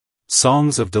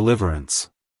Songs of Deliverance.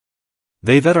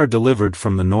 They that are delivered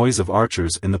from the noise of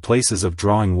archers in the places of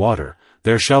drawing water,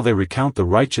 there shall they recount the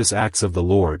righteous acts of the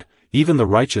Lord, even the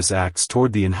righteous acts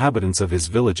toward the inhabitants of his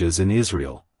villages in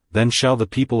Israel. Then shall the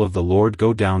people of the Lord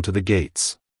go down to the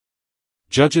gates.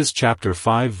 Judges chapter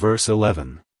 5 verse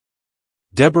 11.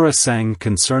 Deborah sang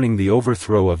concerning the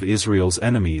overthrow of Israel's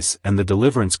enemies and the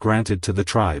deliverance granted to the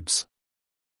tribes.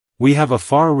 We have a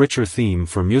far richer theme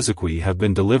for music. We have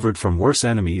been delivered from worse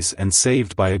enemies and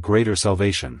saved by a greater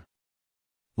salvation.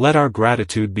 Let our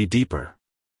gratitude be deeper.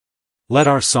 Let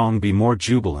our song be more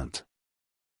jubilant.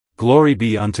 Glory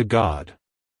be unto God.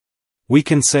 We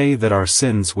can say that our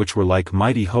sins which were like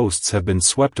mighty hosts have been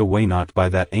swept away, not by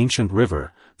that ancient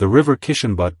river, the river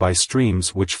Kishon, but by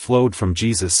streams which flowed from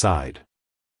Jesus' side.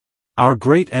 Our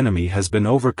great enemy has been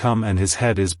overcome and his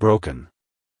head is broken.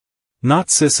 Not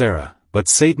Sisera, but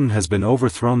Satan has been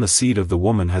overthrown. The seed of the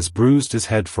woman has bruised his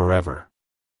head forever.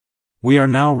 We are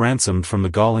now ransomed from the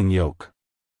galling yoke.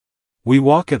 We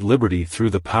walk at liberty through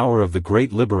the power of the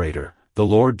great liberator, the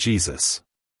Lord Jesus.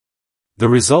 The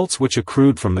results which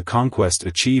accrued from the conquest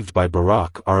achieved by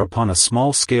Barak are upon a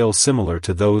small scale similar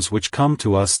to those which come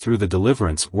to us through the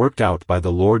deliverance worked out by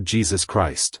the Lord Jesus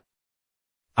Christ.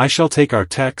 I shall take our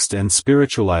text and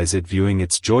spiritualize it, viewing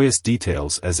its joyous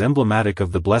details as emblematic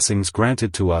of the blessings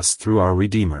granted to us through our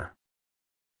Redeemer.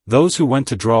 Those who went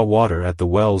to draw water at the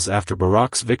wells after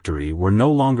Barak's victory were no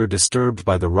longer disturbed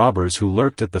by the robbers who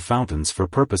lurked at the fountains for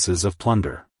purposes of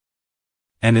plunder.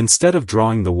 And instead of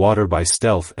drawing the water by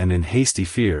stealth and in hasty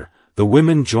fear, the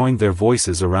women joined their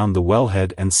voices around the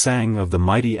wellhead and sang of the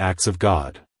mighty acts of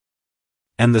God.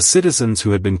 And the citizens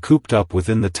who had been cooped up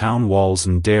within the town walls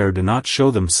and dared not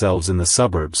show themselves in the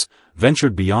suburbs,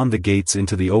 ventured beyond the gates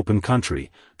into the open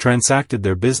country, transacted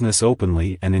their business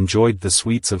openly and enjoyed the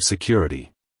sweets of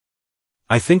security.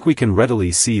 I think we can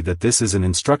readily see that this is an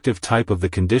instructive type of the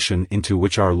condition into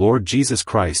which our Lord Jesus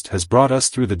Christ has brought us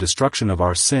through the destruction of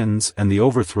our sins and the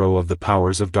overthrow of the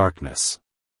powers of darkness.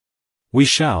 We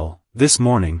shall, this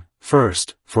morning,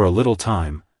 first, for a little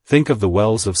time, think of the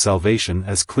wells of salvation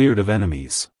as cleared of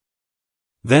enemies.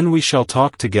 Then we shall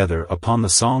talk together upon the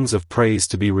songs of praise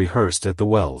to be rehearsed at the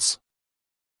wells.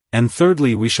 And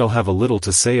thirdly, we shall have a little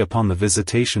to say upon the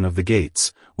visitation of the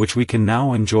gates, which we can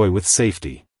now enjoy with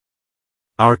safety.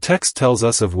 Our text tells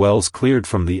us of wells cleared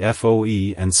from the foe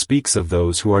and speaks of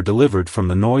those who are delivered from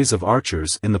the noise of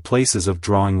archers in the places of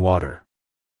drawing water.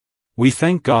 We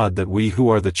thank God that we who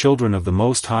are the children of the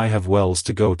Most High have wells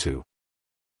to go to.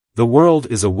 The world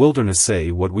is a wilderness.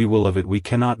 Say what we will of it, we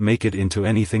cannot make it into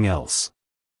anything else.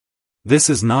 This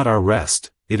is not our rest,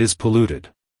 it is polluted.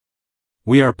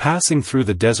 We are passing through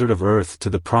the desert of earth to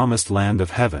the promised land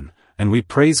of heaven, and we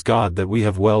praise God that we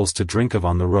have wells to drink of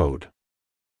on the road.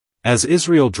 As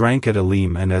Israel drank at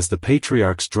Elim and as the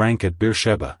patriarchs drank at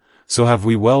Beersheba, so have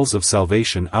we wells of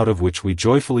salvation out of which we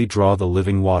joyfully draw the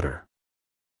living water.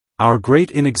 Our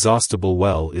great inexhaustible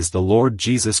well is the Lord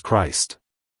Jesus Christ.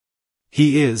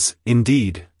 He is,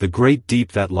 indeed, the great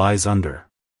deep that lies under.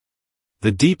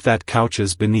 The deep that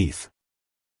couches beneath.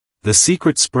 The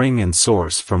secret spring and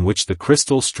source from which the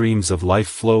crystal streams of life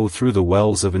flow through the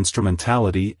wells of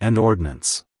instrumentality and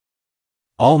ordinance.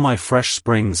 All my fresh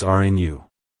springs are in you.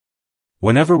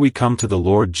 Whenever we come to the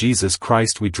Lord Jesus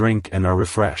Christ we drink and are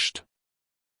refreshed.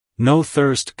 No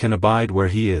thirst can abide where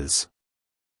he is.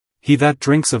 He that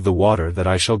drinks of the water that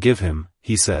I shall give him,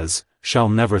 he says, shall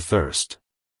never thirst.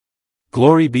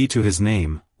 Glory be to his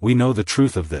name, we know the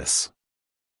truth of this.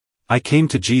 I came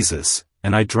to Jesus,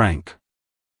 and I drank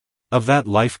of that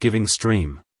life-giving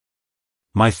stream.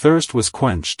 My thirst was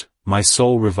quenched, my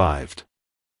soul revived.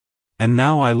 And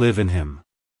now I live in him.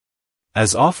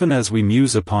 As often as we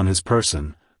muse upon his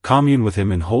person, commune with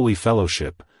him in holy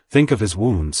fellowship, think of his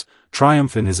wounds,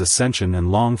 triumph in his ascension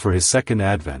and long for his second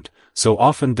advent, so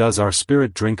often does our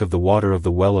spirit drink of the water of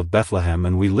the well of Bethlehem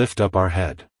and we lift up our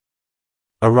head.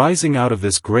 Arising out of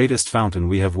this greatest fountain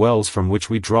we have wells from which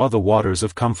we draw the waters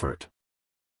of comfort.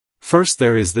 First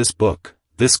there is this book,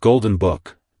 this golden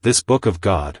book, this book of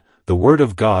God, the Word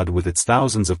of God with its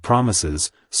thousands of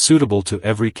promises, suitable to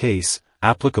every case,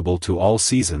 applicable to all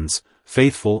seasons,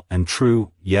 faithful and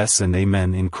true, yes and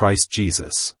amen in Christ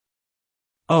Jesus.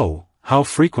 Oh, how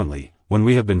frequently, when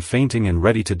we have been fainting and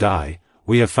ready to die,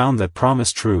 we have found that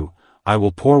promise true, I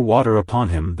will pour water upon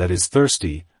him that is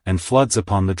thirsty, and floods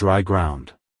upon the dry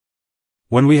ground.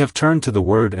 When we have turned to the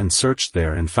Word and searched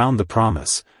there and found the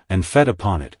promise, and fed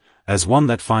upon it, as one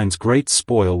that finds great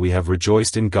spoil we have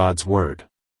rejoiced in God's Word.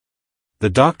 The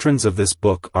doctrines of this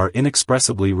book are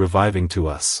inexpressibly reviving to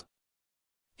us.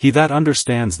 He that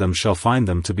understands them shall find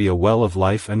them to be a well of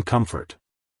life and comfort.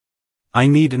 I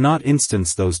need not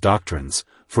instance those doctrines,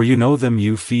 for you know them,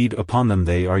 you feed upon them,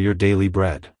 they are your daily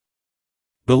bread.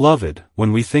 Beloved,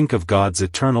 when we think of God's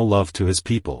eternal love to his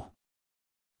people,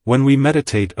 when we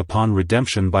meditate upon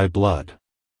redemption by blood,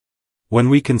 when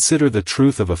we consider the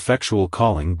truth of effectual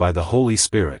calling by the Holy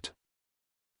Spirit,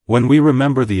 when we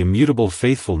remember the immutable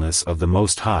faithfulness of the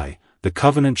Most High, the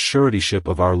covenant suretyship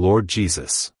of our Lord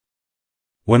Jesus,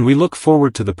 when we look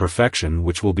forward to the perfection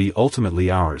which will be ultimately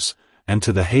ours, and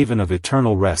to the haven of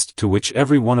eternal rest to which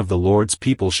every one of the Lord's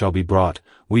people shall be brought,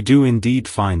 we do indeed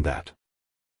find that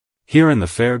here in the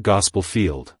fair gospel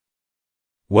field,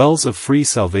 wells of free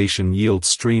salvation yield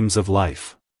streams of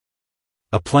life,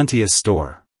 a plenteous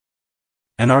store,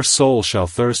 and our soul shall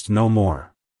thirst no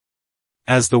more.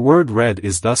 As the word read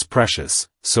is thus precious,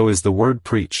 so is the word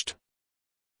preached.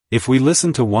 If we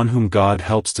listen to one whom God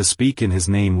helps to speak in his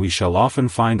name, we shall often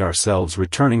find ourselves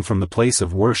returning from the place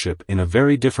of worship in a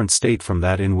very different state from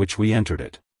that in which we entered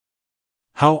it.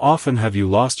 How often have you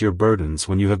lost your burdens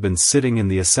when you have been sitting in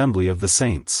the assembly of the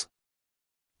saints?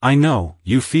 I know,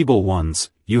 you feeble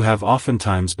ones, you have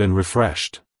oftentimes been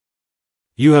refreshed.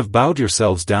 You have bowed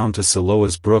yourselves down to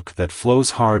Siloah's brook that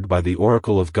flows hard by the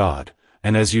oracle of God,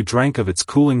 and as you drank of its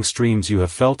cooling streams you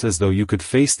have felt as though you could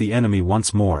face the enemy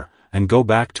once more, and go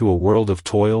back to a world of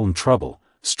toil and trouble,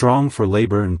 strong for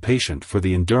labor and patient for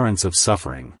the endurance of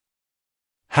suffering.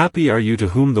 Happy are you to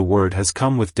whom the word has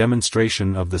come with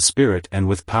demonstration of the Spirit and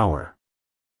with power.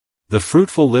 The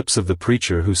fruitful lips of the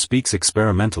preacher who speaks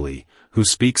experimentally, who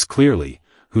speaks clearly,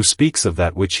 who speaks of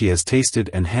that which he has tasted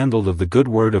and handled of the good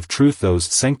word of truth, those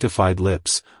sanctified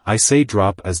lips, I say,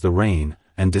 drop as the rain,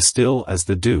 and distill as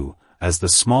the dew, as the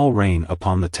small rain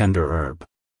upon the tender herb.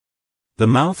 The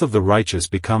mouth of the righteous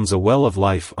becomes a well of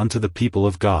life unto the people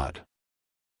of God.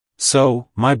 So,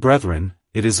 my brethren,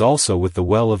 it is also with the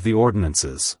well of the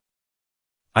ordinances.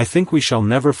 I think we shall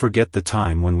never forget the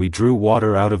time when we drew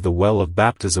water out of the well of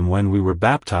baptism, when we were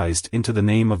baptized into the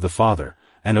name of the Father,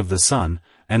 and of the Son,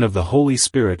 and of the Holy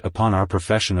Spirit upon our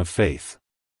profession of faith.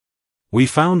 We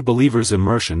found believers'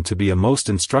 immersion to be a most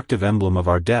instructive emblem of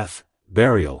our death,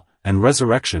 burial, and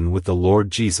resurrection with the Lord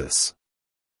Jesus.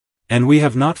 And we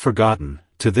have not forgotten,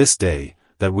 to this day,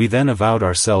 that we then avowed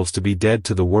ourselves to be dead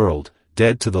to the world,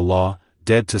 dead to the law,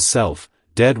 dead to self,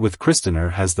 dead with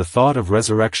Christener has the thought of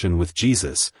resurrection with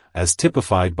Jesus, as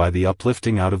typified by the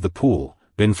uplifting out of the pool,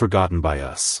 been forgotten by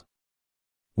us.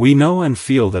 We know and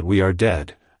feel that we are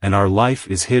dead, and our life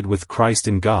is hid with Christ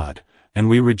in God, and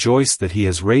we rejoice that he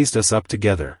has raised us up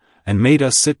together, and made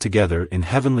us sit together in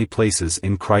heavenly places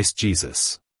in Christ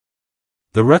Jesus.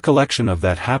 The recollection of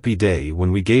that happy day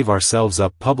when we gave ourselves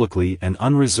up publicly and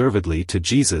unreservedly to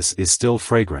Jesus is still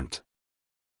fragrant.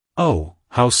 Oh,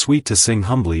 how sweet to sing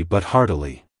humbly but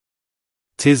heartily.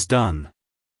 'Tis done.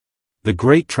 The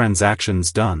great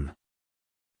transaction's done.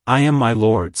 I am my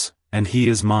Lord's, and he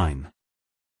is mine.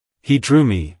 He drew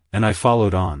me, and I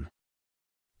followed on,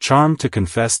 charmed to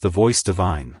confess the voice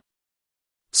divine.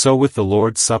 So with the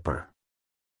Lord's Supper.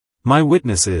 My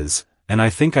witness is, and I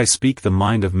think I speak the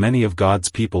mind of many of God's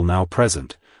people now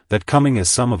present, that coming as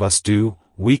some of us do,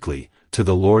 weekly, to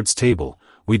the Lord's table,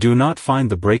 we do not find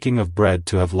the breaking of bread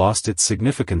to have lost its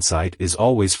significant sight is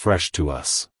always fresh to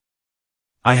us.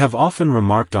 I have often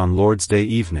remarked on Lord's Day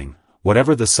evening,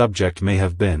 whatever the subject may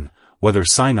have been, whether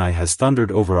Sinai has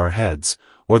thundered over our heads,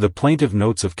 or the plaintive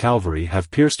notes of Calvary have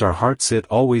pierced our hearts, it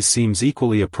always seems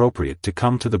equally appropriate to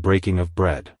come to the breaking of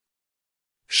bread.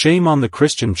 Shame on the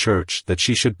Christian church that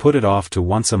she should put it off to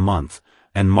once a month,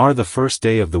 and mar the first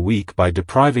day of the week by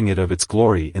depriving it of its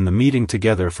glory in the meeting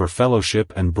together for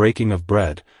fellowship and breaking of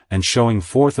bread, and showing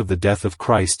forth of the death of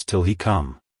Christ till he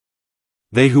come.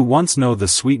 They who once know the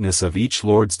sweetness of each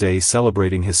Lord's Day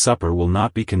celebrating his supper will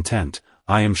not be content,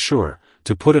 I am sure,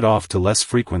 to put it off to less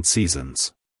frequent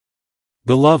seasons.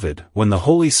 Beloved, when the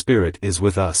Holy Spirit is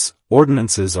with us,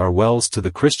 ordinances are wells to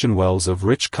the Christian, wells of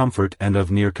rich comfort and of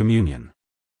near communion.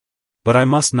 But I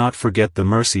must not forget the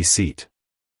mercy seat.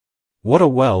 What a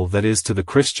well that is to the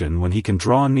Christian when he can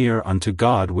draw near unto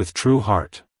God with true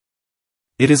heart.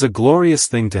 It is a glorious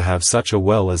thing to have such a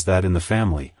well as that in the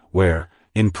family, where,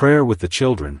 in prayer with the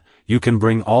children, you can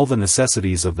bring all the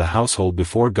necessities of the household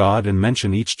before God and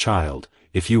mention each child,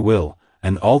 if you will,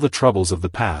 and all the troubles of the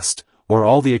past, or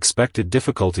all the expected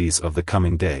difficulties of the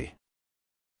coming day.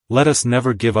 Let us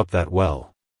never give up that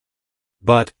well.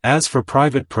 But, as for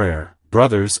private prayer,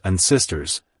 brothers and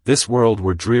sisters, this world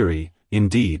were dreary,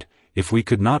 indeed, if we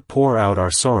could not pour out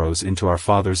our sorrows into our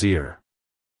Father's ear.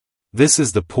 This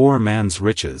is the poor man's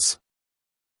riches.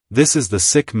 This is the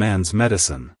sick man's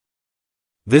medicine.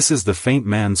 This is the faint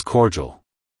man's cordial.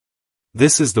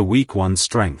 This is the weak one's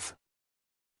strength.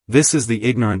 This is the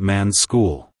ignorant man's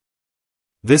school.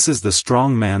 This is the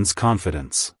strong man's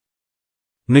confidence.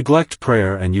 Neglect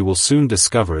prayer and you will soon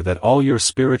discover that all your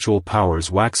spiritual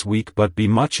powers wax weak, but be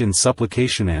much in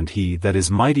supplication, and he that is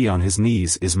mighty on his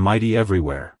knees is mighty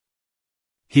everywhere.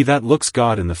 He that looks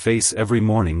God in the face every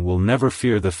morning will never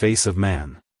fear the face of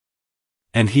man.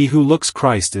 And he who looks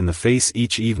Christ in the face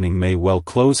each evening may well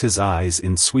close his eyes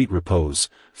in sweet repose,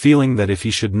 feeling that if he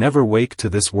should never wake to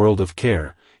this world of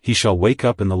care, he shall wake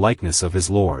up in the likeness of his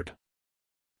Lord.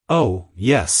 Oh,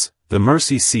 yes, the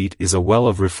mercy seat is a well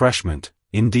of refreshment,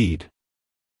 indeed.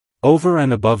 Over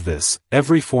and above this,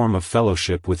 every form of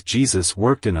fellowship with Jesus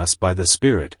worked in us by the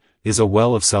Spirit, is a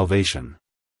well of salvation.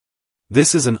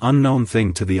 This is an unknown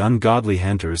thing to the ungodly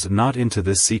enters not into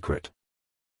this secret.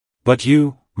 But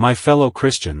you, my fellow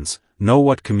Christians, know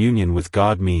what communion with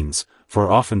God means,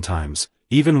 for oftentimes,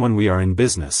 even when we are in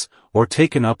business, or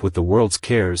taken up with the world's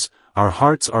cares, our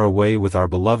hearts are away with our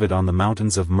beloved on the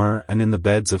mountains of myrrh and in the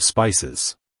beds of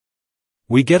spices.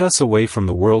 We get us away from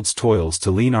the world's toils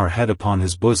to lean our head upon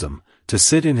his bosom, to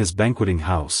sit in his banqueting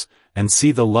house, and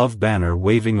see the love banner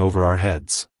waving over our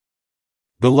heads.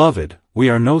 Beloved, we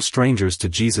are no strangers to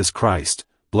Jesus Christ,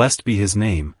 blessed be his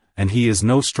name, and he is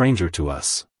no stranger to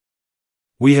us.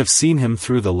 We have seen him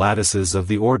through the lattices of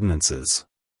the ordinances.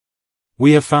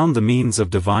 We have found the means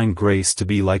of divine grace to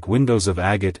be like windows of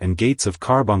agate and gates of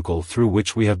carbuncle through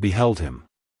which we have beheld him.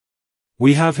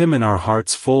 We have him in our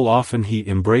hearts full often, he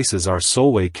embraces our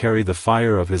soul, we carry the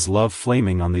fire of his love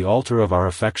flaming on the altar of our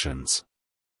affections.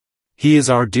 He is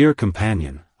our dear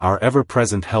companion, our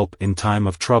ever-present help in time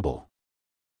of trouble.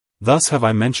 Thus have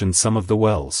I mentioned some of the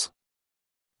wells.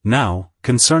 Now,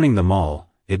 concerning them all,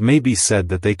 it may be said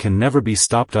that they can never be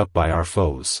stopped up by our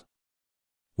foes.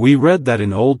 We read that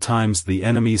in old times the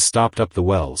enemies stopped up the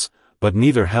wells, but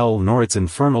neither hell nor its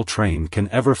infernal train can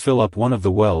ever fill up one of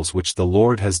the wells which the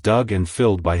Lord has dug and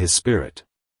filled by his Spirit.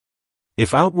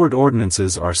 If outward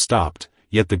ordinances are stopped,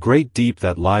 yet the great deep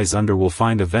that lies under will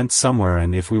find a vent somewhere,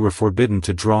 and if we were forbidden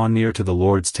to draw near to the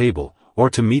Lord's table,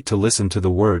 or to meet to listen to the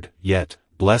word, yet,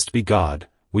 blessed be God,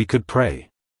 we could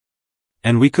pray.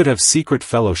 And we could have secret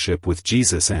fellowship with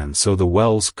Jesus, and so the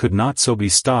wells could not so be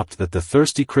stopped that the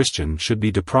thirsty Christian should be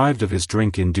deprived of his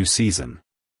drink in due season.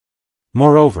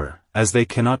 Moreover, as they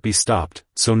cannot be stopped,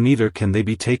 so neither can they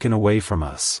be taken away from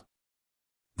us.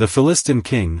 The Philistine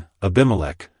king,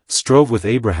 Abimelech, strove with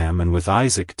Abraham and with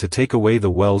Isaac to take away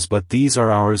the wells, but these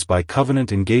are ours by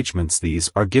covenant engagements,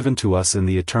 these are given to us in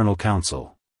the eternal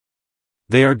counsel.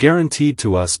 They are guaranteed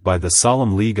to us by the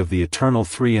solemn league of the eternal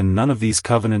three, and none of these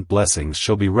covenant blessings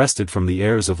shall be wrested from the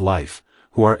heirs of life,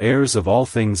 who are heirs of all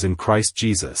things in Christ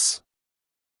Jesus.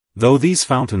 Though these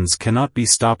fountains cannot be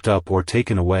stopped up or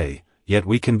taken away, yet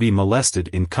we can be molested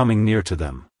in coming near to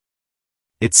them.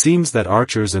 It seems that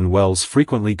archers and wells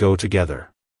frequently go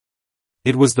together.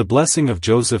 It was the blessing of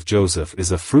Joseph. Joseph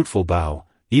is a fruitful bough,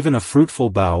 even a fruitful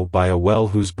bough by a well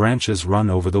whose branches run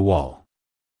over the wall.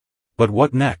 But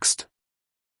what next?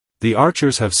 The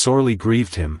archers have sorely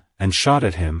grieved him, and shot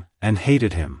at him, and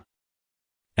hated him.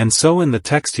 And so in the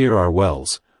text here are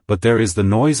wells, but there is the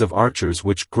noise of archers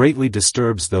which greatly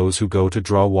disturbs those who go to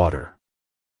draw water.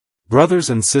 Brothers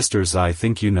and sisters, I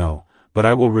think you know, but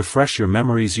I will refresh your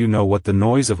memories. You know what the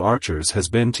noise of archers has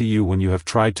been to you when you have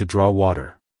tried to draw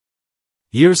water.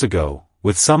 Years ago,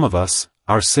 with some of us,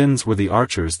 our sins were the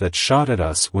archers that shot at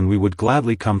us when we would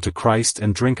gladly come to Christ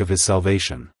and drink of his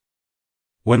salvation.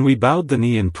 When we bowed the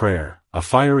knee in prayer, a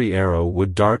fiery arrow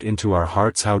would dart into our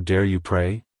hearts. How dare you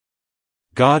pray?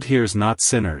 God hears not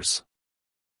sinners.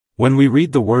 When we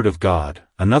read the word of God,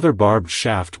 another barbed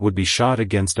shaft would be shot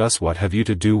against us. What have you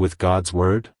to do with God's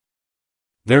word?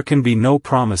 There can be no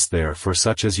promise there for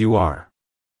such as you are.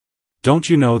 Don't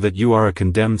you know that you are a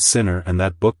condemned sinner and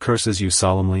that book curses you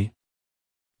solemnly?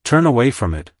 Turn away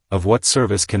from it. Of what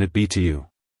service can it be to you?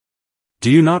 Do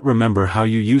you not remember how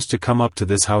you used to come up to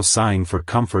this house sighing for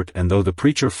comfort, and though the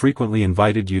preacher frequently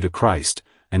invited you to Christ,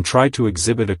 and tried to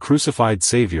exhibit a crucified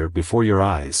Savior before your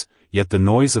eyes, yet the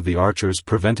noise of the archers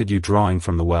prevented you drawing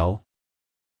from the well?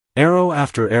 Arrow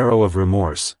after arrow of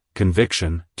remorse,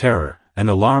 conviction, terror, and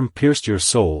alarm pierced your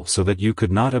soul so that you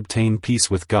could not obtain peace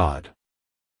with God.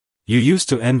 You used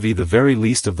to envy the very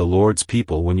least of the Lord's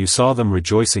people when you saw them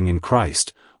rejoicing in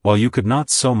Christ, while you could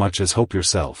not so much as hope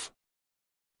yourself.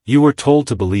 You were told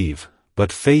to believe,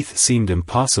 but faith seemed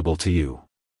impossible to you.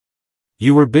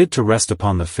 You were bid to rest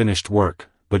upon the finished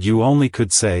work, but you only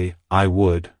could say, I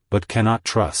would, but cannot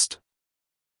trust.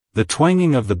 The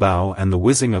twanging of the bow and the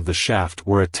whizzing of the shaft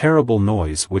were a terrible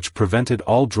noise which prevented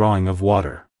all drawing of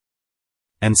water.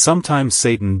 And sometimes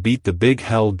Satan beat the big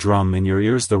hell drum in your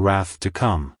ears, the wrath to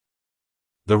come.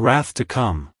 The wrath to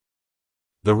come.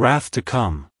 the wrath to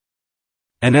come.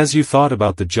 And as you thought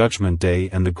about the judgment day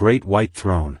and the great white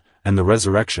throne, and the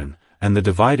resurrection, and the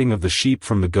dividing of the sheep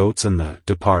from the goats and the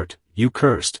depart, you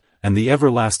cursed, and the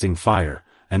everlasting fire,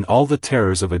 and all the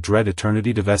terrors of a dread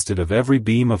eternity divested of every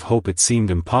beam of hope, it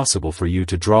seemed impossible for you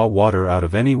to draw water out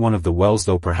of any one of the wells,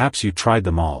 though perhaps you tried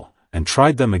them all, and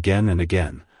tried them again and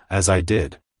again, as I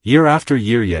did, year after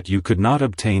year, yet you could not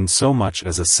obtain so much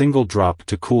as a single drop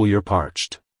to cool your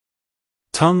parched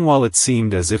tongue, while it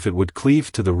seemed as if it would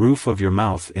cleave to the roof of your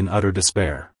mouth in utter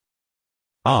despair.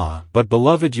 Ah, but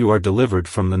beloved, you are delivered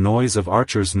from the noise of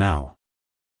archers now.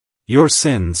 Your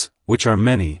sins, which are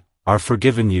many, are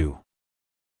forgiven you.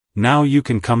 Now you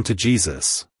can come to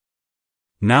Jesus.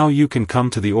 Now you can come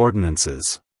to the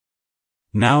ordinances.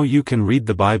 Now you can read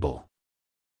the Bible.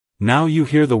 Now you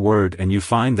hear the word and you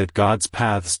find that God's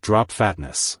paths drop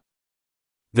fatness.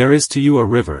 There is to you a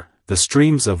river, the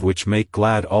streams of which make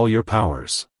glad all your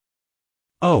powers.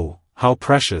 Oh, how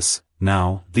precious,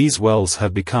 now, these wells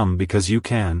have become, because you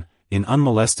can, in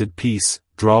unmolested peace,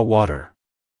 draw water.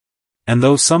 And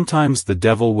though sometimes the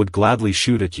devil would gladly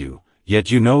shoot at you,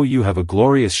 yet you know you have a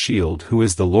glorious shield, who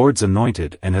is the Lord's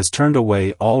anointed, and has turned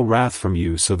away all wrath from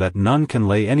you, so that none can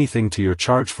lay anything to your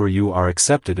charge, for you are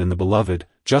accepted in the Beloved,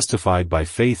 justified by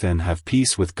faith, and have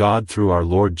peace with God through our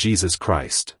Lord Jesus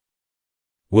Christ.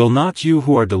 Will not you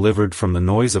who are delivered from the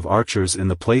noise of archers in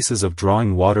the places of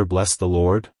drawing water bless the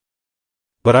Lord?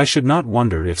 But I should not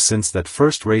wonder if, since that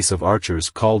first race of archers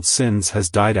called sins has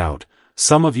died out,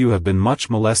 some of you have been much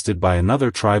molested by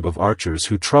another tribe of archers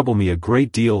who trouble me a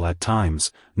great deal at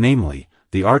times, namely,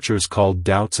 the archers called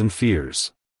doubts and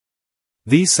fears.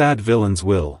 These sad villains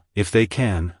will, if they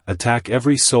can, attack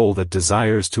every soul that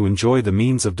desires to enjoy the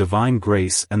means of divine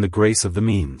grace and the grace of the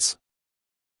means.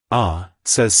 Ah,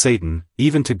 says Satan,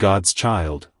 even to God's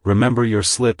child, remember your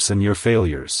slips and your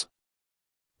failures.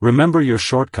 Remember your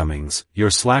shortcomings, your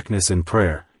slackness in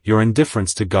prayer, your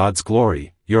indifference to God's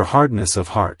glory, your hardness of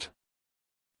heart.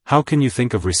 How can you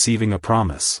think of receiving a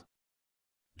promise?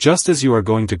 Just as you are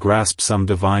going to grasp some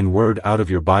divine word out of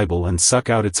your Bible and suck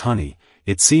out its honey,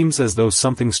 it seems as though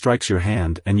something strikes your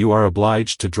hand and you are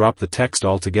obliged to drop the text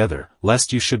altogether,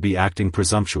 lest you should be acting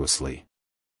presumptuously.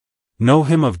 No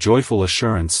hymn of joyful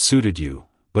assurance suited you,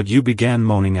 but you began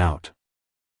moaning out.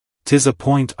 'Tis a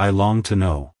point I long to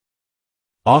know.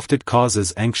 Oft it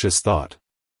causes anxious thought.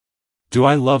 Do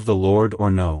I love the Lord or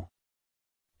no?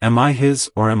 Am I His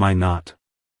or am I not?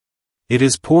 It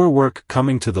is poor work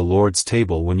coming to the Lord's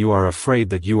table when you are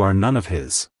afraid that you are none of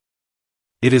His.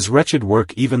 It is wretched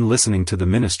work even listening to the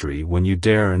ministry when you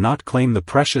dare not claim the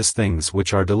precious things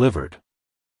which are delivered.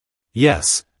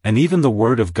 Yes, and even the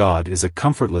Word of God is a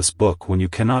comfortless book when you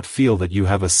cannot feel that you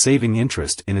have a saving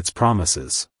interest in its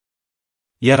promises.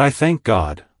 Yet I thank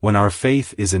God, when our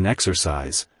faith is in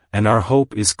exercise, and our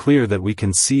hope is clear that we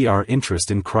can see our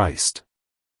interest in Christ.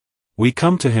 We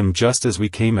come to Him just as we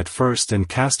came at first and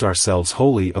cast ourselves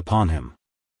wholly upon Him.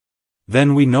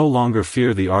 Then we no longer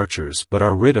fear the archers but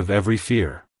are rid of every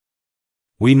fear.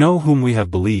 We know whom we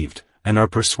have believed, and are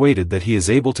persuaded that He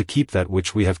is able to keep that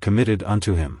which we have committed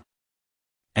unto Him.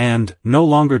 And, no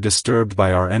longer disturbed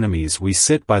by our enemies, we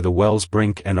sit by the well's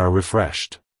brink and are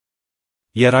refreshed.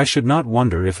 Yet I should not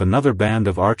wonder if another band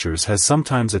of archers has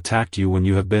sometimes attacked you when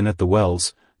you have been at the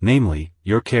wells, namely,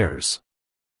 your cares.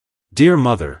 Dear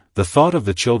mother, the thought of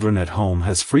the children at home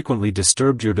has frequently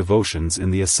disturbed your devotions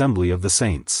in the assembly of the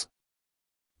saints.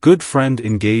 Good friend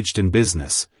engaged in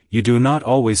business, you do not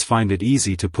always find it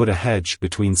easy to put a hedge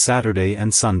between Saturday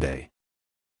and Sunday.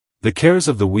 The cares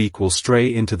of the week will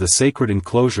stray into the sacred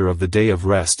enclosure of the day of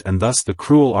rest, and thus the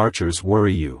cruel archers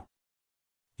worry you.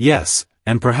 Yes,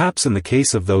 and perhaps in the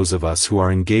case of those of us who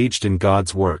are engaged in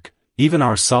God's work, even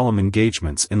our solemn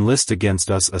engagements enlist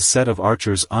against us a set of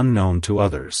archers unknown to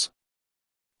others.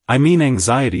 I mean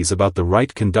anxieties about the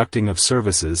right conducting of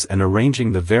services and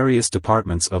arranging the various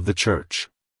departments of the church.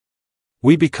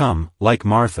 We become, like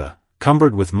Martha,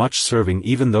 cumbered with much serving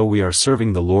even though we are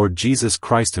serving the Lord Jesus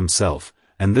Christ Himself,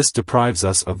 and this deprives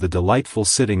us of the delightful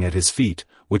sitting at His feet,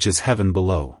 which is heaven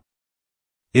below.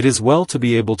 It is well to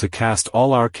be able to cast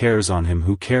all our cares on Him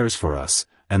who cares for us,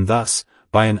 and thus,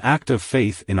 by an act of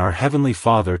faith in our Heavenly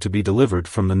Father, to be delivered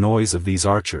from the noise of these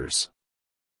archers.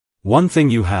 One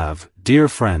thing you have, dear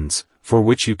friends, for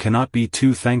which you cannot be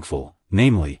too thankful,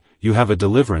 namely, you have a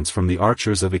deliverance from the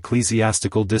archers of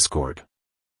ecclesiastical discord.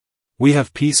 We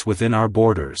have peace within our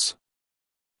borders.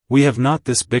 We have not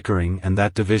this bickering and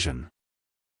that division.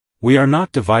 We are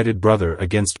not divided brother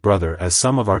against brother as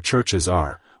some of our churches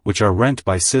are, which are rent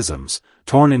by schisms,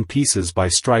 torn in pieces by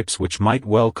stripes which might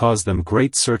well cause them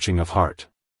great searching of heart.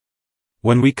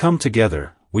 When we come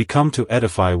together, we come to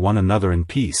edify one another in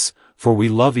peace, for we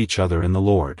love each other in the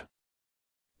Lord.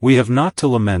 We have not to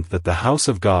lament that the house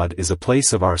of God is a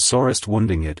place of our sorest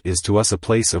wounding. It is to us a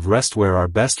place of rest where our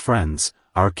best friends,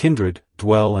 our kindred,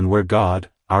 dwell, and where God,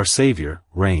 our Savior,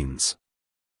 reigns.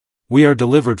 We are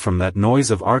delivered from that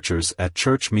noise of archers at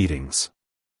church meetings.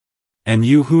 And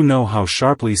you who know how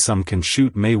sharply some can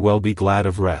shoot may well be glad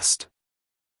of rest.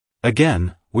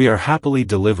 Again, we are happily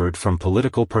delivered from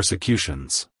political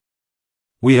persecutions.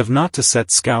 We have not to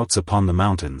set scouts upon the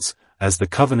mountains, as the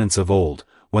covenants of old,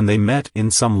 when they met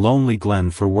in some lonely glen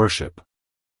for worship.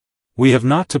 We have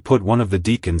not to put one of the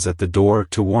deacons at the door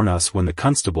to warn us when the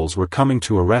constables were coming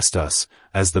to arrest us,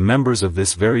 as the members of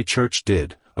this very church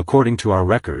did, according to our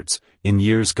records, in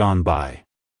years gone by.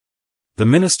 The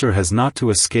minister has not to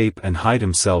escape and hide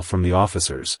himself from the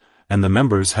officers, and the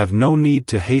members have no need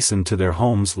to hasten to their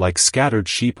homes like scattered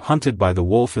sheep hunted by the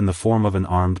wolf in the form of an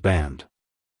armed band.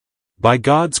 By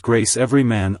God's grace every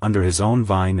man under his own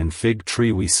vine and fig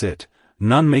tree we sit,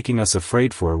 none making us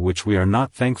afraid, for which we are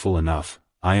not thankful enough,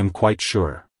 I am quite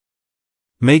sure.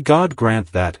 May God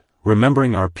grant that,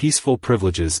 remembering our peaceful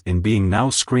privileges in being now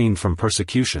screened from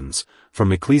persecutions,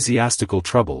 from ecclesiastical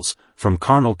troubles, from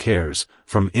carnal cares,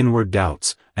 from inward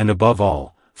doubts, and above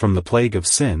all, from the plague of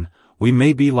sin, we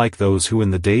may be like those who in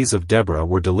the days of Deborah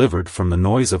were delivered from the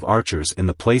noise of archers in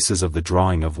the places of the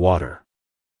drawing of water.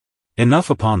 Enough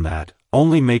upon that,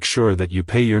 only make sure that you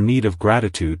pay your need of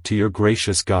gratitude to your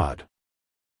gracious God.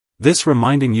 This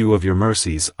reminding you of your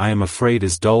mercies I am afraid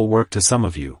is dull work to some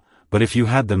of you, but if you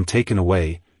had them taken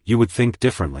away, you would think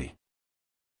differently.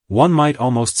 One might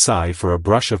almost sigh for a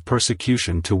brush of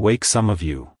persecution to wake some of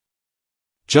you.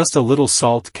 Just a little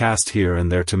salt cast here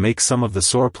and there to make some of the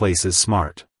sore places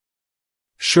smart.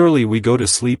 Surely we go to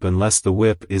sleep unless the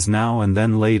whip is now and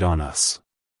then laid on us.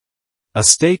 A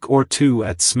stake or two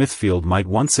at Smithfield might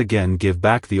once again give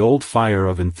back the old fire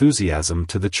of enthusiasm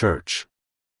to the church.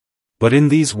 But in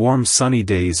these warm sunny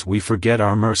days we forget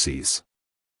our mercies.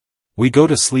 We go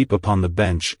to sleep upon the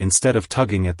bench instead of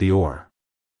tugging at the oar.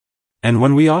 And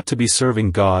when we ought to be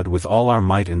serving God with all our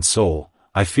might and soul,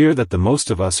 I fear that the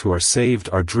most of us who are saved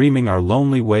are dreaming our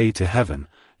lonely way to heaven,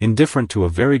 indifferent to a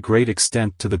very great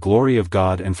extent to the glory of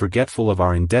God and forgetful of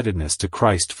our indebtedness to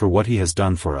Christ for what He has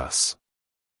done for us.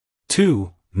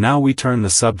 2. Now we turn the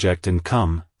subject and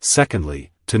come,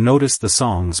 secondly, to notice the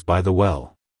songs by the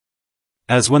well.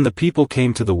 As when the people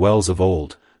came to the wells of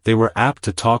old, they were apt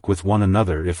to talk with one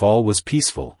another if all was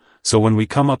peaceful, so when we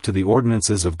come up to the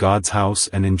ordinances of God's house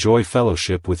and enjoy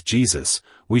fellowship with Jesus,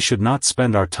 we should not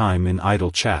spend our time in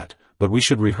idle chat, but we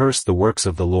should rehearse the works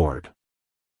of the Lord.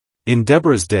 In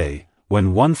Deborah's day,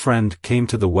 when one friend came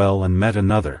to the well and met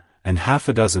another, and half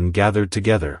a dozen gathered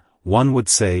together, one would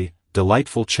say,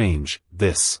 "Delightful change,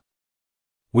 this.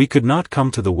 We could not come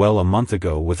to the well a month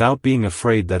ago without being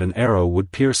afraid that an arrow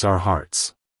would pierce our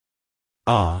hearts."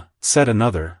 "Ah," said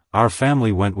another, "our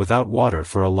family went without water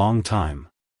for a long time.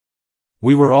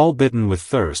 We were all bitten with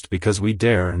thirst because we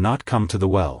dare not come to the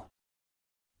well."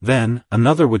 Then,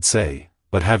 another would say,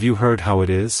 "But have you heard how it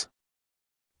is?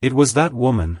 It was that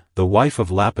woman, the wife of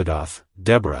Lapidoth,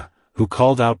 Deborah, who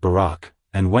called out Barak,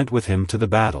 and went with him to the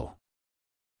battle.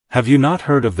 Have you not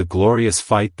heard of the glorious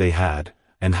fight they had,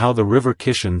 and how the river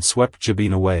Kishon swept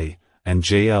Jabin away, and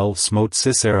Jael smote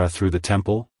Sisera through the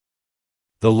temple?"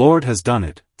 "The Lord has done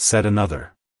it," said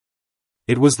another.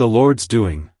 "It was the Lord's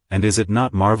doing, and is it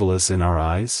not marvelous in our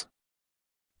eyes?"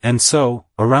 And so,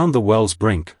 around the well's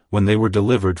brink, when they were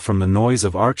delivered from the noise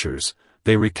of archers,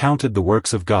 they recounted the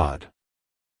works of God.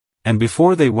 And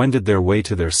before they wended their way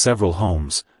to their several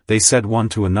homes, they said one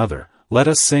to another, "Let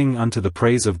us sing unto the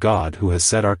praise of God who has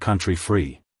set our country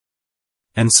free."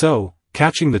 And so,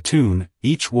 catching the tune,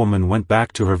 each woman went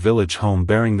back to her village home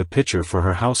bearing the pitcher for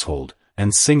her household,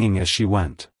 and singing as she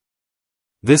went.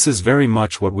 This is very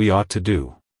much what we ought to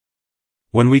do.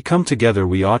 When we come together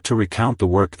we ought to recount the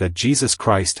work that Jesus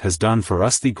Christ has done for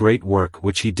us, the great work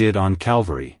which He did on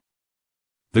Calvary.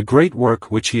 The great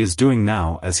work which He is doing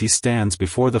now as He stands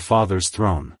before the Father's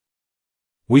throne.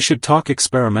 We should talk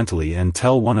experimentally and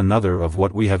tell one another of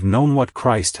what we have known, what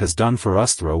Christ has done for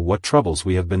us, through what troubles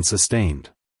we have been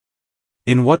sustained,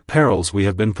 in what perils we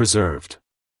have been preserved,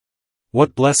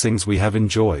 what blessings we have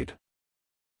enjoyed,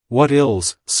 what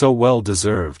ills, so well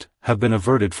deserved, have been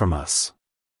averted from us.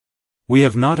 We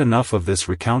have not enough of this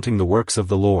recounting the works of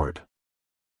the Lord.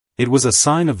 It was a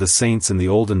sign of the saints in the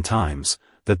olden times,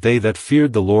 that they that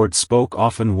feared the Lord spoke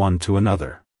often one to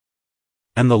another.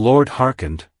 And the Lord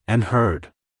hearkened, and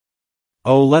heard.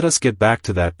 Oh, let us get back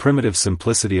to that primitive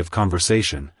simplicity of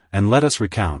conversation, and let us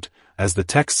recount, as the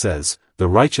text says, the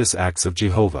righteous acts of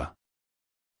Jehovah.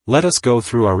 Let us go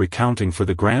through our recounting for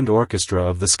the grand orchestra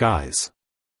of the skies.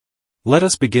 Let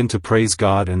us begin to praise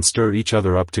God and stir each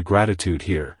other up to gratitude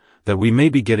here, that we may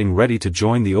be getting ready to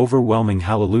join the overwhelming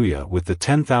hallelujah with the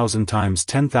 10,000 times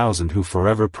 10,000 who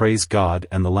forever praise God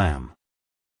and the Lamb.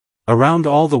 Around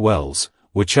all the wells,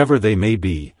 whichever they may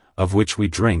be, of which we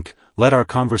drink, let our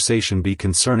conversation be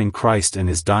concerning Christ and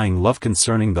his dying love,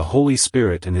 concerning the Holy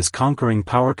Spirit and his conquering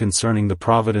power, concerning the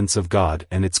providence of God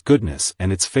and its goodness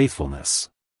and its faithfulness.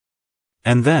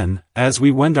 And then, as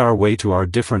we wend our way to our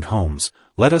different homes,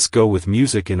 let us go with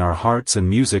music in our hearts and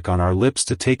music on our lips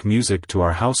to take music to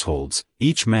our households,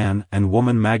 each man and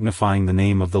woman magnifying the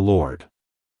name of the Lord.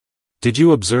 Did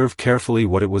you observe carefully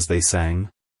what it was they sang?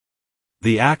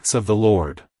 The acts of the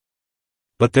Lord.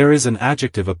 But there is an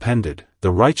adjective appended,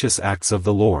 the righteous acts of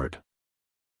the Lord.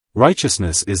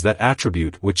 Righteousness is that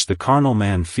attribute which the carnal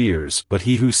man fears, but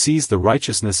he who sees the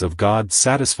righteousness of God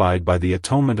satisfied by the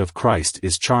atonement of Christ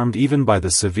is charmed even by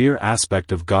the severe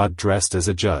aspect of God dressed as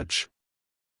a judge.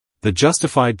 The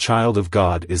justified child of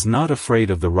God is not afraid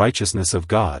of the righteousness of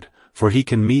God, for he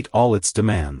can meet all its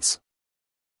demands.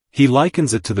 He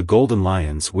likens it to the golden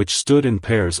lions which stood in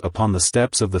pairs upon the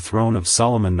steps of the throne of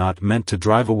Solomon, not meant to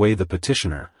drive away the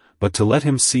petitioner, but to let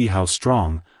him see how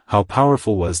strong, how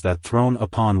powerful was that throne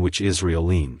upon which Israel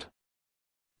leaned.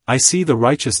 I see the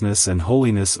righteousness and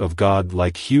holiness of God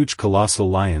like huge colossal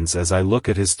lions as I look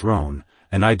at his throne,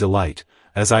 and I delight,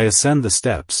 as I ascend the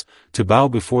steps, to bow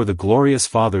before the glorious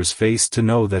Father's face, to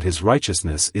know that his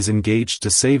righteousness is engaged to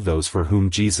save those for whom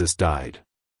Jesus died.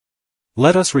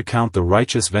 Let us recount the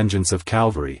righteous vengeance of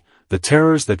Calvary, the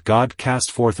terrors that God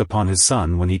cast forth upon his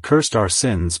Son when he cursed our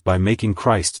sins by making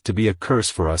Christ to be a curse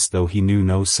for us though he knew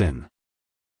no sin.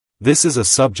 This is a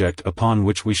subject upon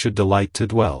which we should delight to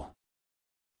dwell.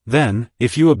 Then,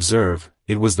 if you observe,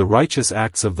 it was the righteous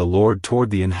acts of the Lord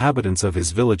toward the inhabitants of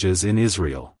his villages in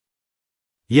Israel.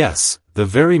 Yes, the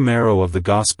very marrow of the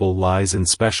gospel lies in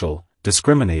special,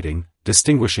 discriminating,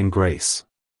 distinguishing grace.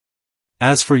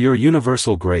 As for your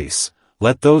universal grace,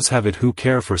 let those have it who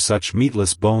care for such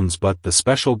meatless bones, but the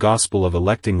special gospel of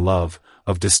electing love,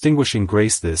 of distinguishing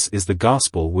grace, this is the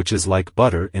gospel which is like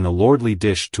butter in a lordly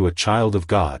dish to a child of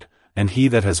God, and he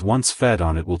that has once fed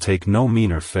on it will take no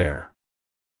meaner fare.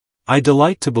 I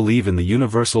delight to believe in the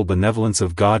universal benevolence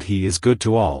of God. He is good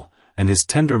to all, and his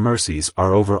tender mercies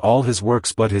are over all his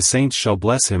works, but his saints shall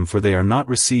bless him, for they are not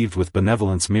received with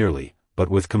benevolence merely, but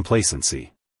with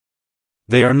complacency.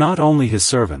 They are not only his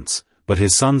servants, but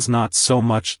his sons, not so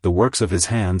much the works of his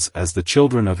hands as the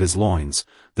children of his loins,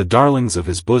 the darlings of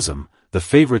his bosom, the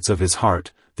favorites of his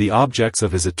heart, the objects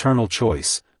of his eternal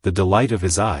choice, the delight of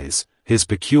his eyes, his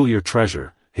peculiar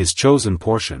treasure, his chosen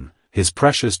portion, his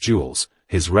precious jewels,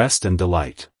 his rest and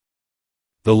delight.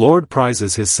 The Lord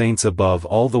prizes his saints above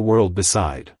all the world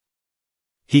beside.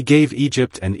 He gave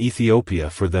Egypt and Ethiopia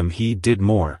for them, he did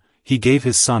more, he gave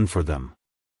his Son for them.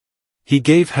 He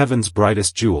gave heaven's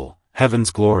brightest jewel,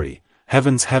 heaven's glory,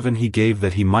 heaven's heaven he gave,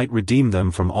 that he might redeem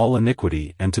them from all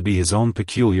iniquity and to be his own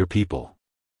peculiar people.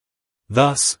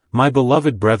 Thus, my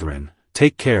beloved brethren,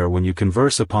 take care when you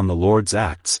converse upon the Lord's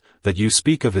acts, that you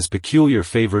speak of his peculiar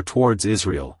favor towards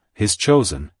Israel, his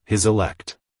chosen, his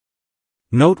elect.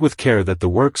 Note with care that the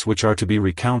works which are to be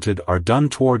recounted are done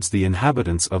towards the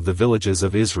inhabitants of the villages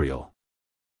of Israel.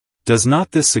 Does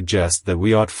not this suggest that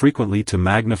we ought frequently to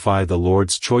magnify the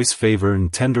Lord's choice favor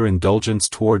and tender indulgence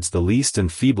towards the least and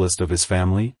feeblest of his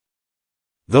family?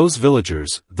 Those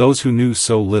villagers, those who knew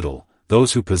so little,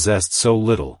 those who possessed so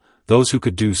little, those who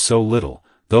could do so little,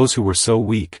 those who were so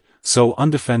weak, so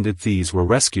undefended, these were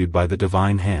rescued by the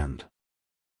divine hand.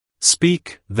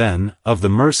 Speak, then, of the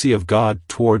mercy of God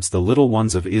towards the little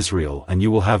ones of Israel, and you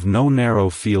will have no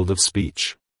narrow field of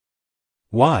speech.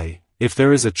 Why? If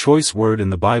there is a choice word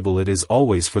in the Bible, it is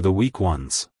always for the weak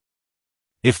ones.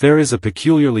 If there is a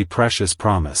peculiarly precious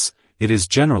promise, it is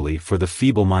generally for the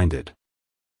feeble-minded.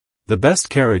 The best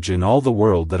carriage in all the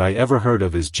world that I ever heard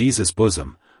of is Jesus'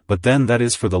 bosom, but then that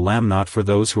is for the lamb, not for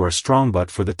those who are strong, but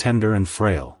for the tender and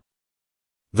frail.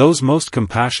 Those most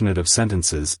compassionate of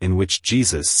sentences in which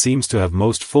Jesus seems to have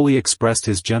most fully expressed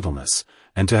his gentleness,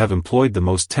 and to have employed the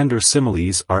most tender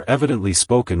similes, are evidently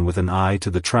spoken with an eye to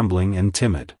the trembling and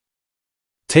timid.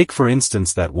 Take for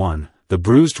instance that one, the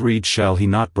bruised reed shall he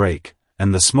not break,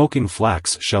 and the smoking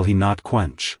flax shall he not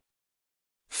quench.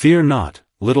 Fear not,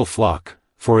 little flock,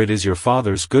 for it is your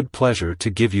Father's good pleasure to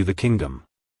give you the kingdom.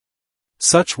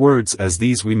 Such words as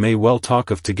these we may well talk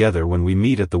of together when we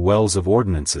meet at the wells of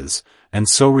ordinances, and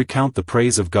so recount the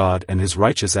praise of God and his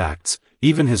righteous acts,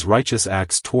 even his righteous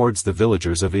acts towards the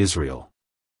villagers of Israel.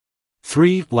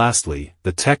 3. Lastly,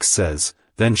 the text says,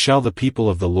 Then shall the people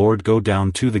of the Lord go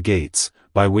down to the gates,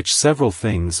 by which several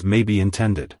things may be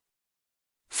intended.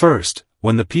 First,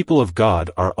 when the people of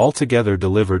God are altogether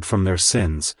delivered from their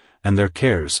sins, and their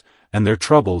cares, and their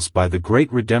troubles by the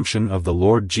great redemption of the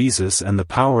Lord Jesus and the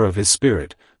power of His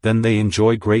Spirit, then they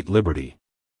enjoy great liberty.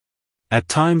 At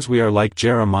times we are like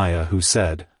Jeremiah who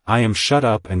said, "I am shut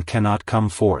up and cannot come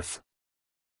forth."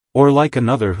 Or like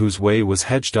another whose way was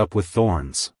hedged up with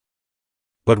thorns.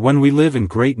 But when we live in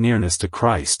great nearness to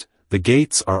Christ, the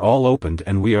gates are all opened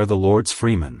and we are the Lord's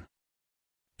freemen.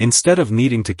 Instead of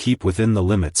needing to keep within the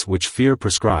limits which fear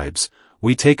prescribes,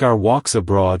 we take our walks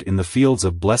abroad in the fields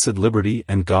of blessed liberty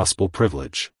and gospel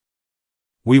privilege.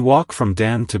 We walk from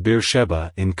Dan to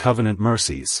Beersheba in covenant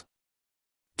mercies.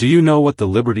 Do you know what the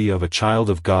liberty of a child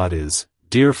of God is,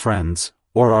 dear friends,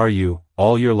 or are you,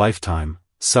 all your lifetime,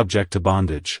 subject to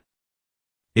bondage?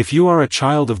 If you are a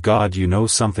child of God you know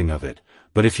something of it,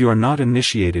 but if you are not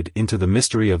initiated into the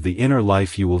mystery of the inner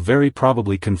life you will very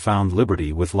probably confound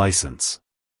liberty with license.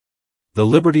 The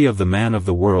liberty of the man of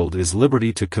the world is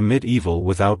liberty to commit evil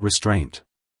without restraint.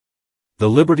 The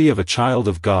liberty of a child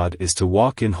of God is to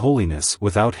walk in holiness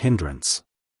without hindrance.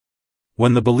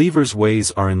 When the believer's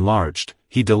ways are enlarged,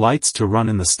 he delights to run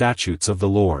in the statutes of the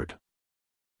Lord.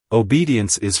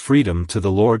 Obedience is freedom to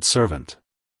the Lord's servant.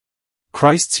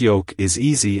 Christ's yoke is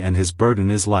easy and His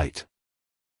burden is light.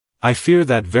 I fear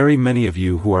that very many of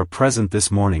you who are present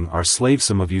this morning are slaves,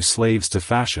 some of you slaves to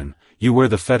fashion. You wear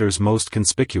the fetters most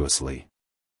conspicuously.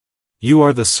 You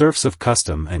are the serfs of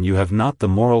custom and you have not the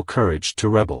moral courage to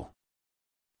rebel.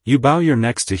 You bow your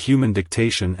necks to human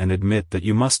dictation and admit that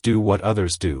you must do what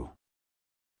others do.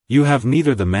 You have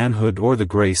neither the manhood or the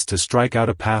grace to strike out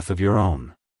a path of your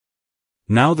own.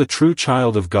 Now the true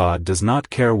child of God does not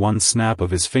care one snap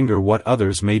of his finger what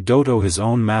others may do. To his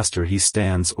own master he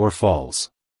stands or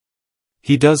falls.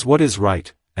 He does what is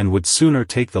right, and would sooner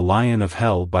take the lion of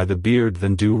hell by the beard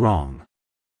than do wrong.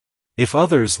 If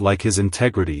others like his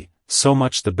integrity, so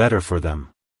much the better for them.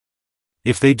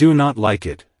 If they do not like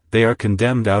it, they are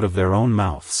condemned out of their own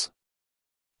mouths.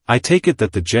 I take it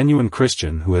that the genuine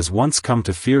Christian who has once come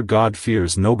to fear God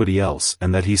fears nobody else,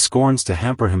 and that he scorns to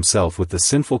hamper himself with the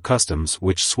sinful customs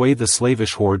which sway the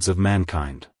slavish hordes of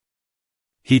mankind.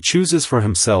 He chooses for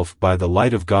himself by the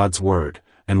light of God's word,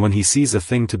 and when he sees a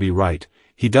thing to be right,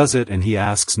 he does it and he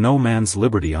asks no man's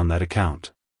liberty on that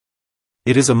account.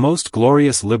 It is a most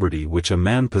glorious liberty which a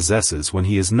man possesses when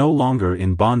he is no longer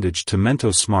in bondage to men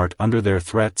to smart under their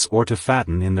threats or to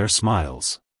fatten in their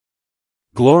smiles.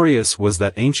 Glorious was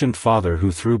that ancient father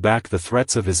who threw back the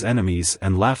threats of his enemies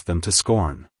and laughed them to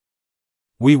scorn.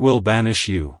 "We will banish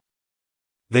you,"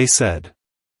 they said.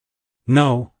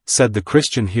 "No," said the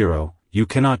Christian hero, "you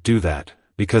cannot do that,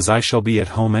 because I shall be at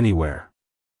home anywhere.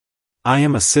 I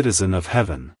am a citizen of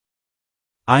heaven.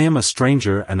 I am a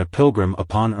stranger and a pilgrim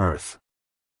upon earth.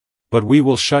 But we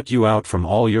will shut you out from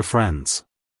all your friends."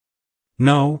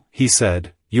 "No," he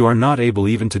said, "you are not able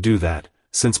even to do that,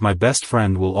 since my best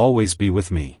friend will always be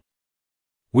with me.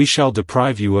 We shall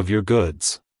deprive you of your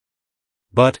goods."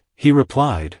 "But," he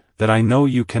replied, "that I know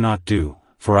you cannot do,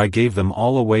 for I gave them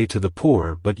all away to the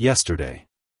poor but yesterday."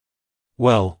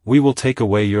 "Well, we will take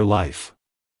away your life."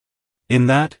 "In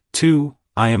that, too,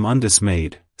 I am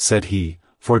undismayed," said he,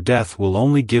 "for death will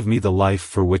only give me the life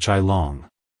for which I long."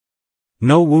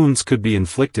 No wounds could be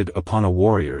inflicted upon a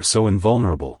warrior so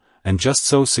invulnerable, and just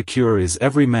so secure is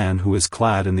every man who is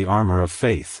clad in the armor of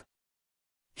faith.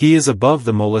 He is above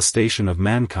the molestation of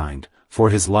mankind,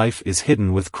 for his life is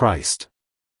hidden with Christ.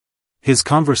 His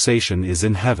conversation is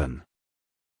in heaven.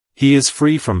 He is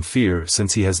free from fear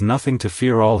since he has nothing to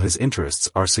fear, all his interests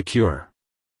are secure.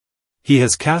 He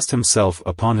has cast himself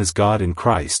upon his God in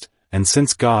Christ, and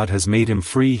since God has made him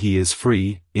free he is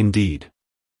free, indeed.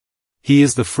 He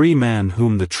is the free man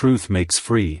whom the truth makes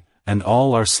free, and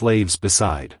all are slaves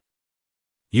beside.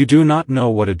 You do not know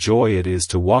what a joy it is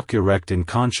to walk erect in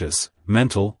conscious,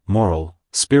 mental, moral,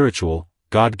 spiritual,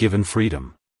 God-given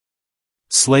freedom.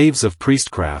 Slaves of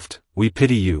priestcraft, we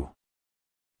pity you.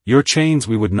 Your chains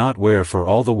we would not wear for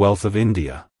all the wealth of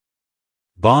India.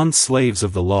 Bond slaves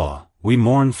of the law, we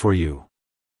mourn for you.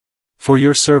 For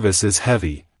your service is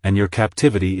heavy, and your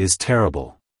captivity is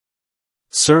terrible.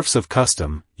 Serfs of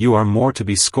custom, you are more to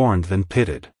be scorned than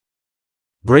pitied.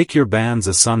 Break your bands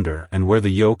asunder and wear the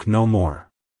yoke no more.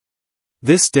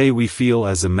 This day we feel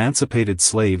as emancipated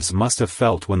slaves must have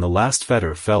felt when the last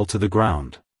fetter fell to the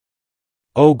ground.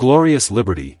 O glorious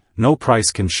liberty, no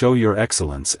price can show your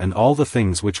excellence, and all the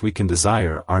things which we can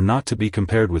desire are not to be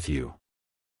compared with you.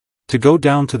 To go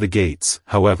down to the gates,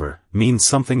 however, means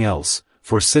something else,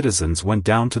 for citizens went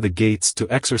down to the gates to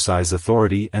exercise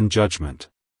authority and judgment.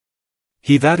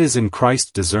 He that is in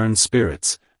Christ discerns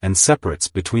spirits, and separates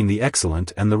between the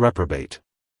excellent and the reprobate.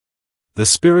 The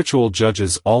spiritual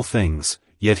judges all things,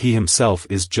 yet he himself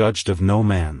is judged of no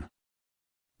man.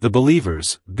 The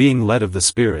believers, being led of the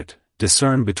Spirit,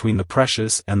 discern between the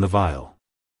precious and the vile.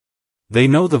 They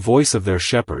know the voice of their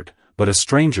shepherd, but a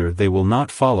stranger they will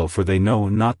not follow, for they know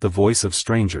not the voice of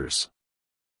strangers.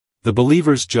 The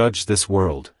believers judge this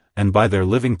world, and by their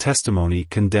living testimony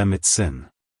condemn its sin.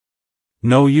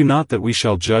 Know you not that we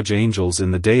shall judge angels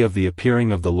in the day of the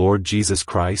appearing of the Lord Jesus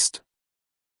Christ?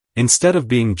 Instead of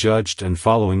being judged and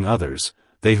following others,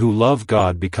 they who love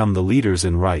God become the leaders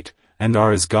in right, and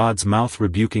are as God's mouth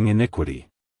rebuking iniquity.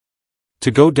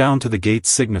 To go down to the gates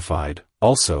signified,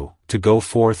 also, to go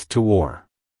forth to war.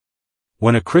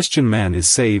 When a Christian man is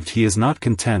saved, he is not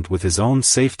content with his own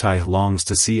safety, he longs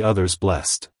to see others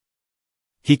blessed.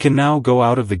 He can now go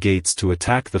out of the gates to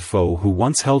attack the foe who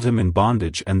once held him in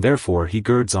bondage, and therefore he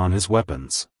girds on his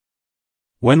weapons.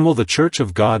 When will the Church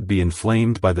of God be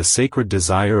inflamed by the sacred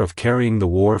desire of carrying the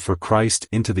war for Christ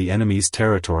into the enemy's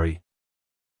territory?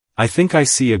 I think I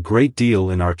see a great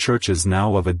deal in our churches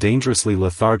now of a dangerously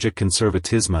lethargic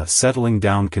conservatism settling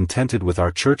down, contented with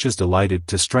our churches delighted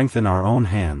to strengthen our own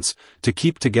hands, to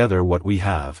keep together what we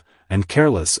have, and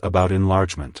careless about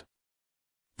enlargement.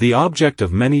 The object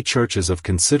of many churches of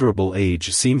considerable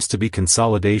age seems to be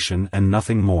consolidation and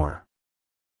nothing more.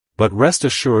 But rest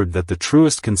assured that the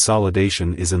truest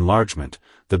consolidation is enlargement,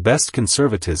 the best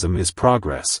conservatism is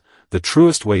progress, the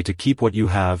truest way to keep what you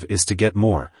have is to get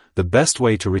more, the best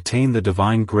way to retain the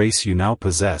divine grace you now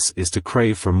possess is to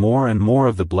crave for more and more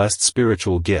of the blessed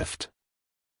spiritual gift.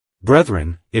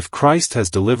 Brethren, if Christ has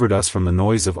delivered us from the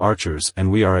noise of archers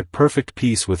and we are at perfect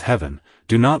peace with heaven,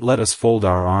 do not let us fold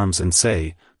our arms and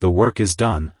say, "The work is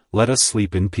done, let us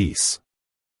sleep in peace."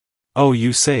 O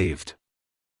you saved!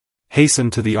 Hasten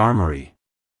to the armory.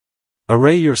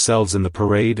 Array yourselves in the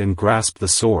parade and grasp the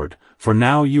sword, for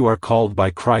now you are called by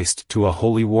Christ to a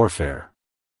holy warfare.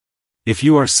 If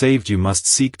you are saved, you must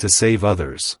seek to save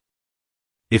others.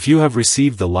 If you have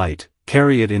received the light,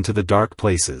 carry it into the dark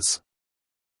places.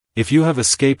 If you have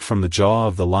escaped from the jaw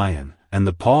of the lion, and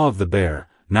the paw of the bear,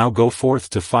 now go forth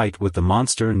to fight with the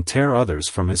monster and tear others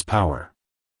from his power.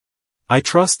 I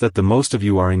trust that the most of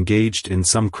you are engaged in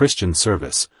some Christian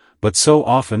service, but so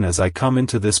often as I come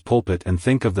into this pulpit and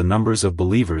think of the numbers of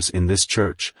believers in this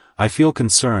church, I feel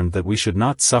concerned that we should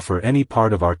not suffer any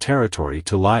part of our territory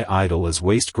to lie idle as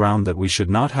waste ground, that we should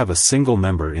not have a single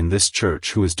member in this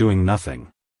church who is doing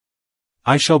nothing.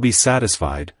 I shall be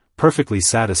satisfied, perfectly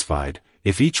satisfied,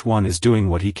 if each one is doing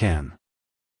what he can.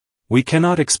 We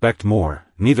cannot expect more,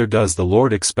 neither does the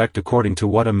Lord expect according to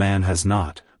what a man has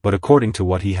not, but according to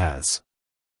what he has.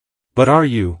 But are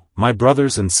you, my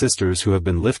brothers and sisters who have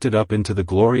been lifted up into the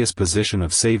glorious position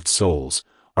of saved souls,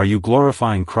 are you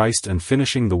glorifying Christ and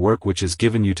finishing the work which is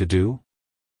given you to do?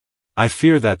 I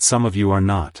fear that some of you are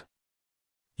not.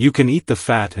 You can eat the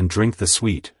fat and drink the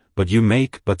sweet, but you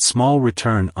make but small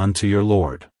return unto your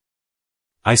Lord.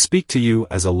 I speak to you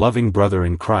as a loving brother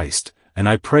in Christ, and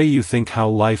I pray you think how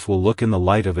life will look in the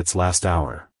light of its last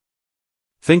hour.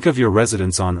 Think of your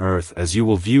residence on earth as you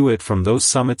will view it from those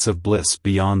summits of bliss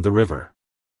beyond the river.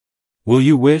 Will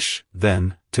you wish,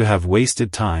 then, to have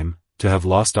wasted time, to have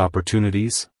lost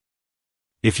opportunities?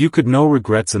 If you could know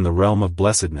regrets in the realm of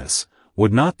blessedness,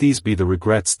 would not these be the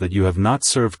regrets that you have not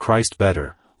served Christ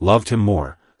better, loved him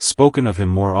more, spoken of him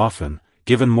more often,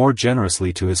 given more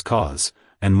generously to his cause,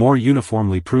 and more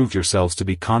uniformly proved yourselves to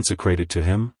be consecrated to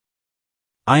him?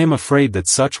 I am afraid that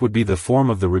such would be the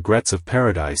form of the regrets of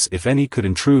paradise if any could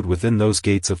intrude within those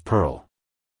gates of pearl.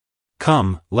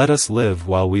 Come, let us live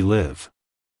while we live.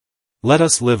 Let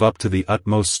us live up to the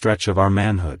utmost stretch of our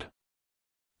manhood.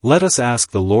 Let us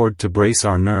ask the Lord to brace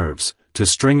our nerves, to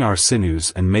string our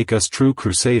sinews and make us true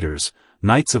crusaders,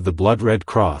 knights of the blood-red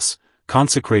cross,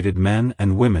 consecrated men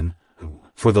and women, who,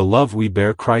 for the love we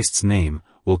bear Christ's name,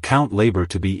 will count labor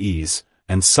to be ease,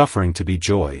 and suffering to be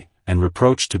joy, and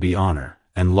reproach to be honor,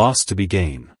 and loss to be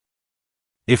gain.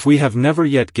 If we have never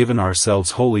yet given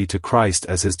ourselves wholly to Christ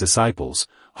as his disciples,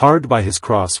 hard by his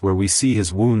cross where we see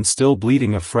his wound still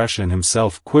bleeding afresh and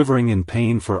himself quivering in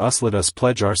pain for us, let us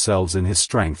pledge ourselves in his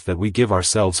strength that we give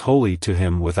ourselves wholly to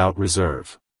him without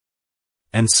reserve.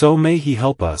 And so may he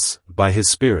help us, by his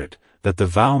Spirit, that the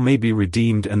vow may be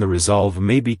redeemed and the resolve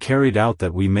may be carried out,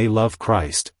 that we may love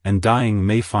Christ, and dying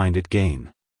may find it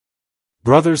gain.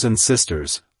 Brothers and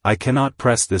sisters, I cannot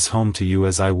press this home to you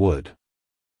as I would.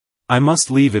 I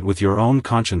must leave it with your own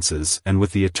consciences and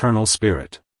with the eternal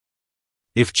Spirit.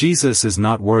 If Jesus is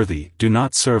not worthy, do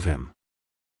not serve him.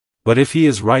 But if he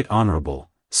is right honorable,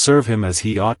 serve him as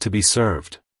he ought to be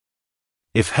served.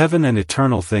 If heaven and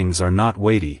eternal things are not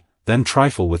weighty, then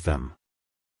trifle with them.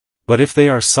 But if they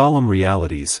are solemn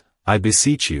realities, I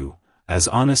beseech you, as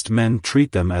honest men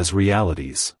treat them as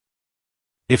realities.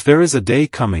 If there is a day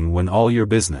coming when all your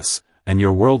business, and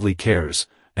your worldly cares,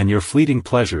 and your fleeting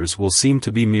pleasures will seem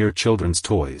to be mere children's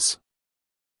toys.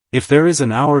 If there is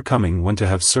an hour coming when to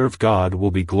have served God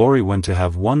will be glory, when to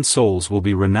have won souls will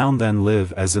be renown, then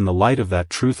live as in the light of that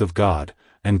truth of God,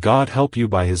 and God help you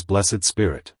by His blessed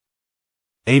Spirit.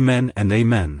 Amen and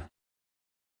Amen.